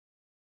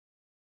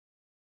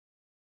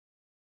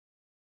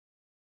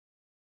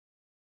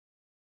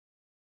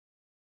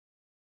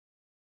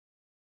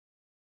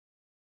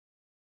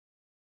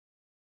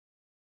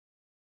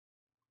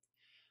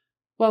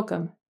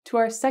Welcome to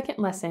our second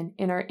lesson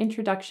in our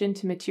Introduction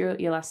to Material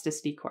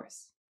Elasticity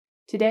course.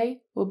 Today,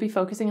 we'll be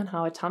focusing on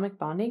how atomic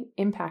bonding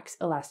impacts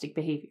elastic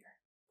behavior.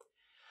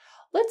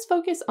 Let's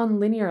focus on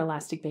linear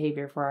elastic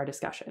behavior for our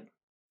discussion.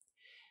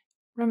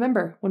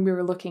 Remember when we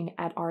were looking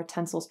at our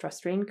tensile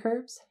stress-strain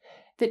curves,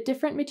 that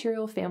different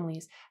material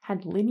families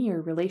had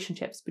linear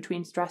relationships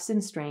between stress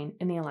and strain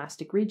in the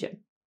elastic region.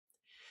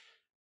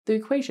 The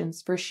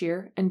equations for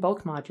shear and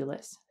bulk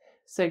modulus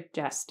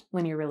suggest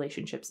linear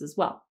relationships as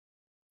well.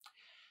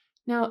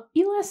 Now,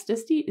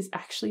 elasticity is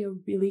actually a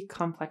really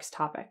complex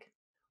topic.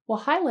 We'll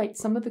highlight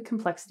some of the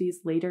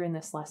complexities later in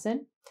this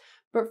lesson,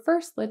 but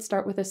first let's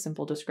start with a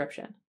simple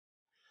description.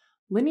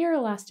 Linear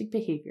elastic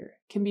behavior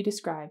can be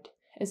described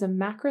as a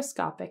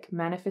macroscopic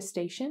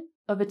manifestation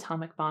of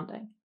atomic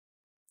bonding.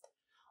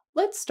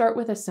 Let's start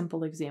with a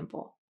simple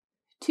example.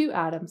 Two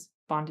atoms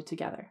bonded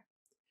together.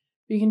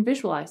 We can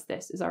visualize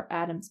this as our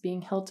atoms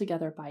being held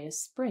together by a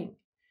spring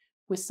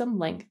with some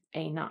length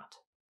A0.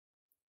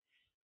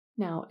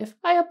 Now, if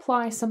I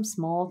apply some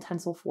small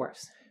tensile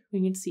force,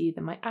 we can see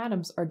that my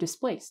atoms are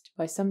displaced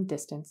by some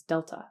distance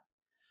delta.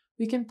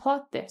 We can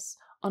plot this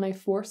on a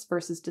force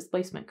versus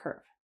displacement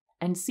curve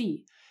and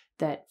see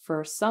that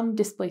for some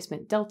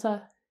displacement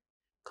delta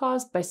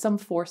caused by some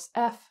force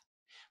F,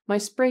 my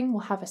spring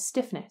will have a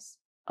stiffness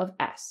of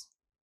S.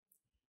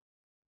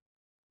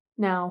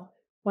 Now,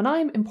 when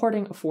I'm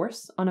imparting a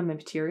force on a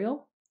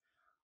material,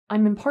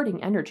 I'm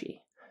imparting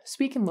energy, so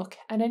we can look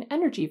at an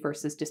energy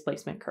versus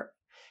displacement curve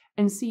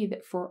and see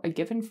that for a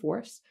given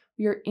force,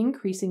 we are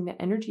increasing the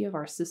energy of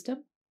our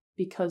system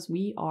because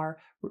we are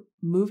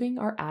moving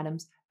our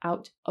atoms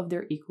out of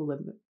their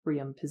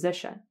equilibrium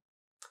position.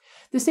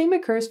 The same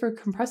occurs for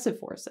compressive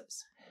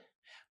forces.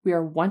 We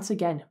are once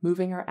again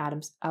moving our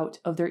atoms out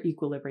of their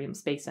equilibrium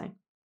spacing.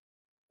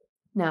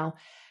 Now,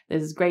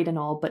 this is great and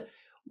all, but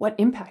what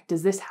impact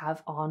does this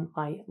have on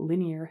my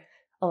linear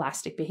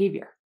elastic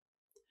behavior?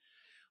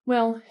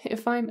 Well,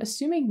 if I'm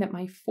assuming that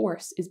my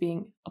force is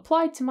being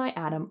applied to my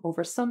atom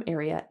over some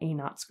area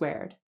A0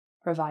 squared,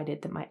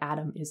 provided that my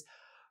atom is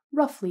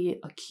roughly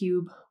a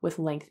cube with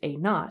length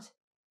A0,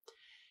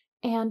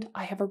 and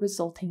I have a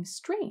resulting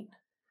strain,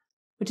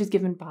 which is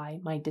given by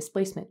my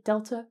displacement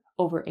delta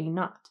over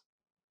A0,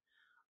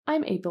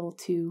 I'm able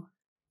to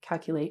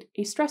calculate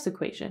a stress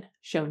equation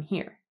shown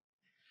here.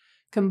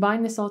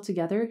 Combine this all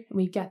together, and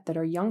we get that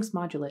our Young's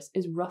modulus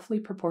is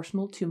roughly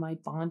proportional to my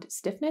bond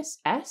stiffness,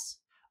 S,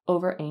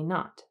 over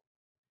A0.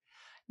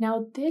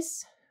 Now,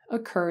 this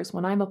occurs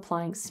when I'm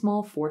applying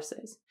small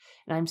forces,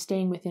 and I'm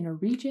staying within a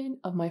region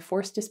of my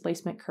force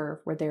displacement curve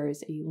where there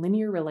is a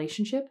linear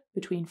relationship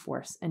between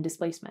force and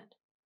displacement.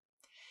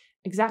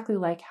 Exactly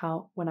like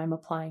how when I'm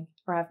applying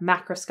or have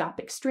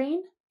macroscopic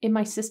strain in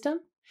my system,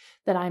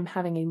 that I'm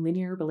having a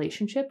linear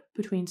relationship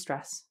between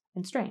stress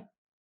and strain.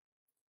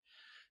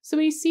 So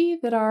we see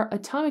that our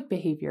atomic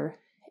behavior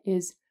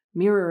is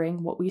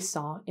mirroring what we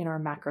saw in our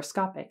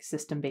macroscopic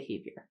system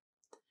behavior.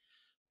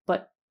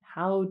 But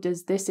how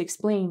does this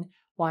explain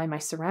why my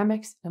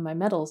ceramics and my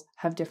metals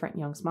have different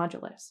Young's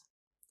modulus?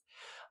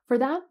 For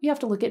that, we have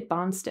to look at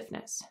bond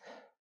stiffness.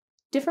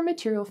 Different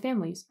material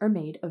families are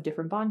made of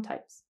different bond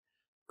types: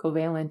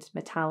 covalent,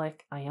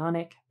 metallic,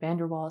 ionic, van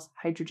der Waals,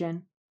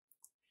 hydrogen.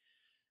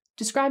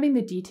 Describing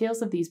the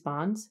details of these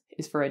bonds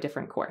is for a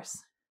different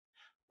course.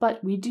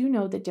 But we do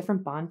know that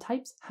different bond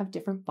types have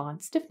different bond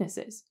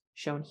stiffnesses,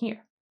 shown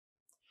here.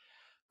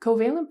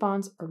 Covalent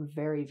bonds are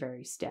very,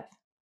 very stiff.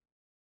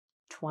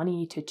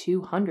 20 to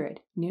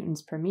 200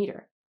 newtons per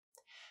meter.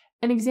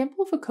 An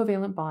example of a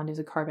covalent bond is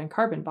a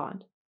carbon-carbon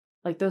bond,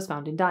 like those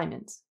found in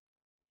diamonds.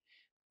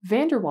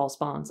 Van der Waals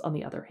bonds, on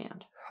the other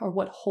hand, are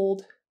what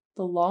hold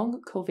the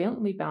long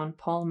covalently bound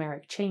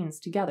polymeric chains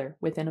together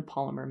within a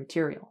polymer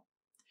material.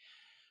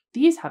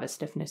 These have a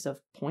stiffness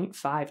of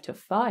 0.5 to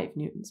 5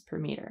 newtons per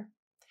meter.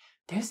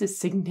 This is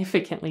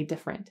significantly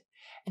different,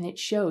 and it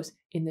shows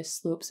in the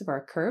slopes of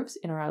our curves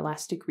in our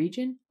elastic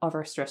region of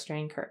our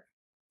stress-strain curve.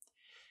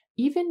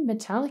 Even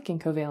metallic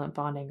and covalent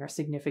bonding are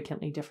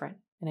significantly different,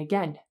 and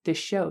again, this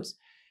shows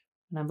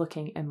when I'm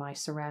looking at my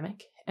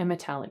ceramic and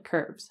metallic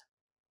curves.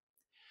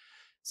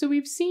 So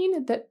we've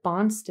seen that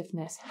bond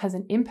stiffness has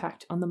an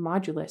impact on the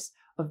modulus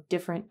of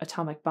different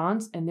atomic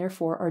bonds and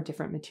therefore our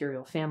different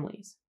material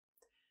families.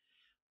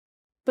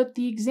 But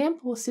the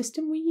example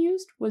system we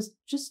used was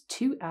just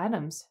two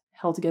atoms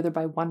held together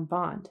by one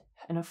bond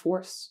and a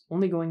force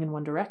only going in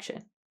one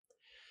direction.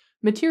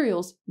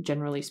 Materials,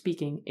 generally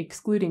speaking,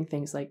 excluding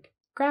things like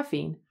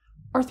graphene,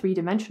 are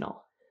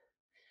three-dimensional.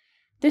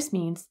 This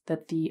means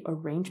that the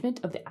arrangement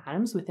of the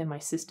atoms within my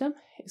system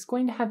is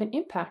going to have an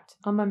impact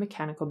on my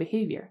mechanical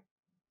behavior.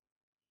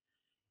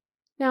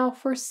 Now,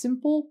 for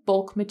simple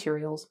bulk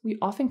materials, we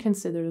often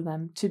consider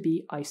them to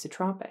be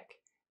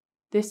isotropic.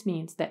 This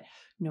means that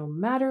no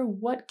matter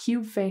what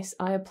cube face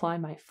I apply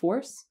my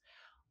force,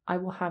 I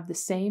will have the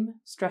same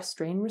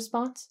stress-strain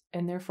response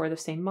and therefore the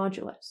same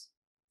modulus.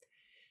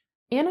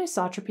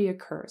 Anisotropy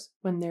occurs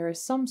when there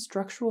is some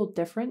structural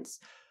difference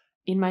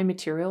in my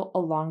material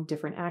along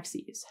different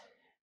axes.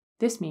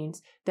 This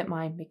means that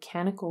my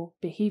mechanical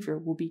behavior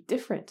will be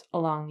different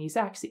along these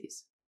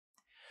axes.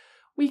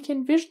 We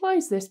can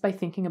visualize this by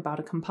thinking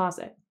about a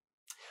composite.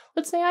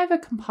 Let's say I have a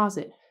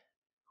composite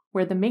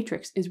where the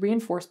matrix is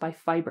reinforced by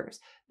fibers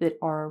that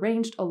are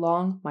arranged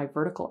along my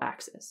vertical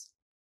axis.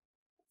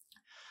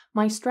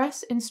 My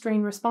stress and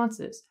strain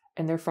responses,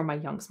 and therefore my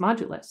Young's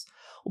modulus,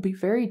 will be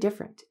very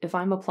different if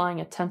I'm applying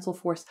a tensile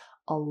force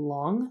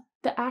along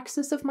the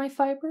axis of my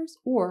fibers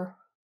or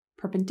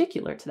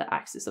perpendicular to the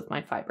axis of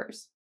my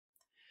fibers.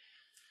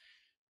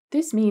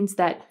 This means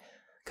that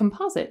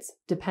composites,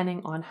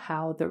 depending on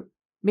how the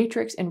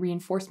matrix and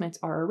reinforcements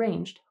are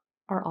arranged,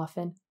 are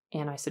often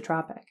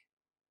anisotropic.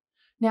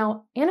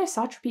 Now,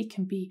 anisotropy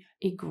can be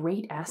a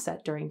great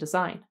asset during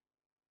design.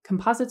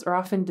 Composites are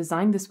often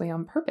designed this way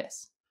on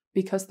purpose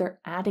because they're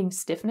adding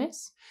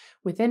stiffness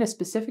within a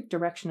specific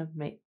direction of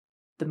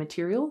the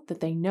material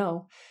that they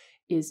know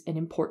is an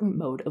important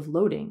mode of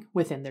loading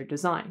within their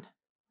design.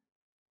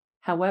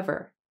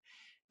 However,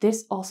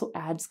 this also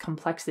adds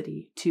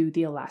complexity to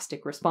the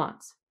elastic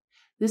response.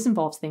 This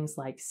involves things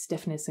like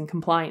stiffness and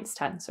compliance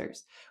tensors,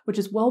 which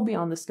is well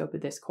beyond the scope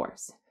of this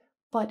course.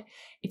 But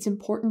it's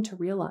important to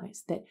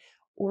realize that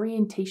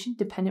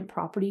orientation-dependent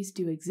properties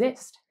do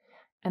exist,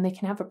 and they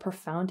can have a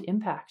profound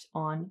impact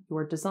on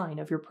your design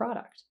of your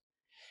product.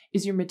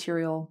 Is your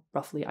material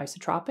roughly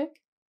isotropic?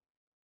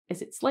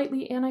 Is it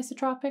slightly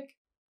anisotropic?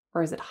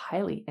 Or is it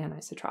highly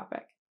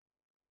anisotropic?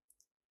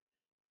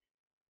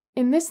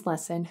 In this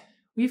lesson,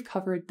 we've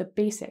covered the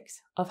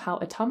basics of how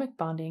atomic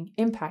bonding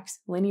impacts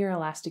linear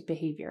elastic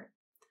behavior.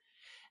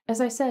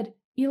 As I said,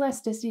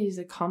 elasticity is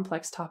a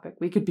complex topic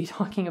we could be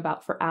talking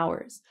about for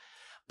hours,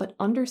 but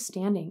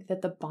understanding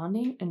that the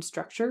bonding and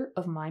structure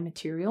of my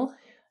material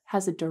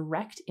has a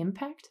direct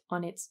impact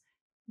on its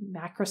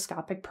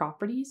macroscopic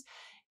properties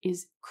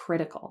is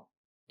critical.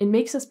 It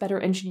makes us better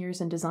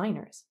engineers and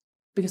designers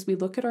because we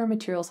look at our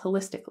materials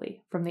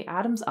holistically from the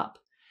atoms up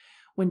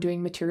when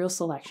doing material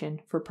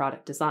selection for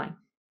product design.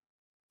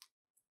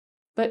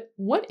 But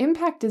what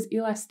impact does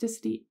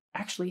elasticity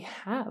actually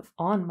have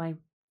on my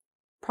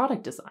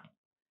product design?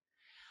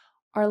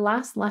 Our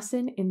last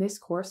lesson in this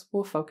course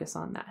will focus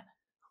on that.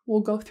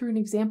 We'll go through an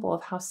example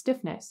of how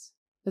stiffness,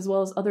 as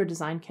well as other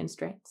design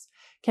constraints,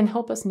 can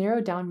help us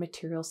narrow down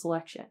material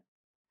selection.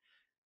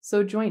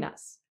 So join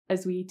us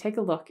as we take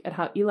a look at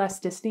how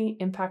elasticity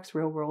impacts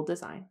real-world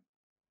design.